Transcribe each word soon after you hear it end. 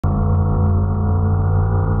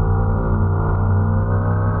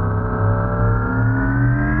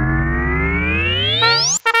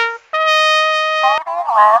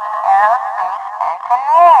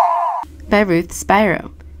by Ruth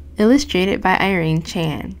Spiro. Illustrated by Irene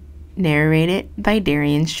Chan. Narrated by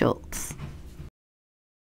Derrienne Schultz.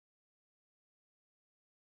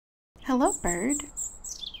 Hello, bird.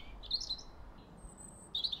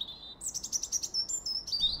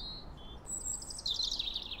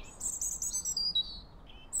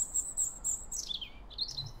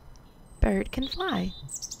 Bird can fly.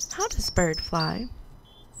 How does bird fly?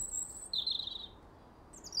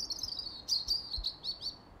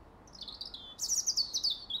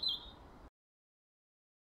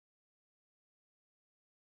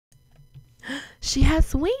 She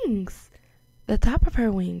has wings! The top of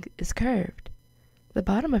her wing is curved. The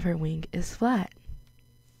bottom of her wing is flat.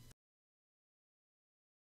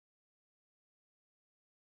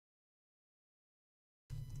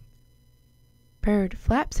 Bird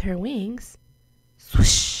flaps her wings,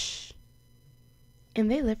 swoosh,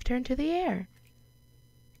 and they lift her into the air.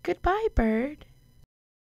 Goodbye, bird.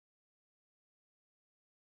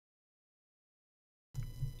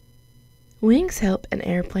 Wings help an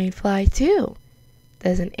airplane fly too.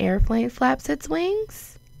 Does an airplane flap its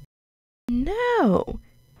wings? No,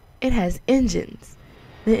 it has engines.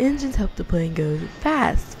 The engines help the plane go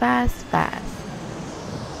fast, fast, fast.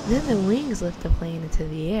 Then the wings lift the plane into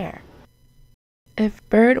the air. If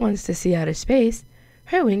bird wants to see outer space,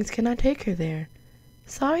 her wings cannot take her there.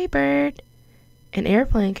 Sorry, bird. An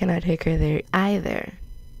airplane cannot take her there either.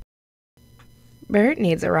 Bird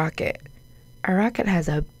needs a rocket. A rocket has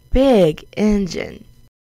a big engine.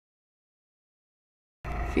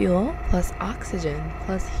 Fuel plus oxygen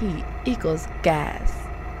plus heat equals gas.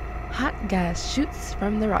 Hot gas shoots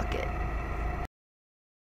from the rocket.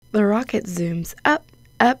 The rocket zooms up,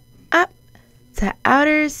 up, up to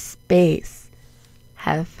outer space.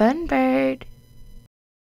 Have fun, bird.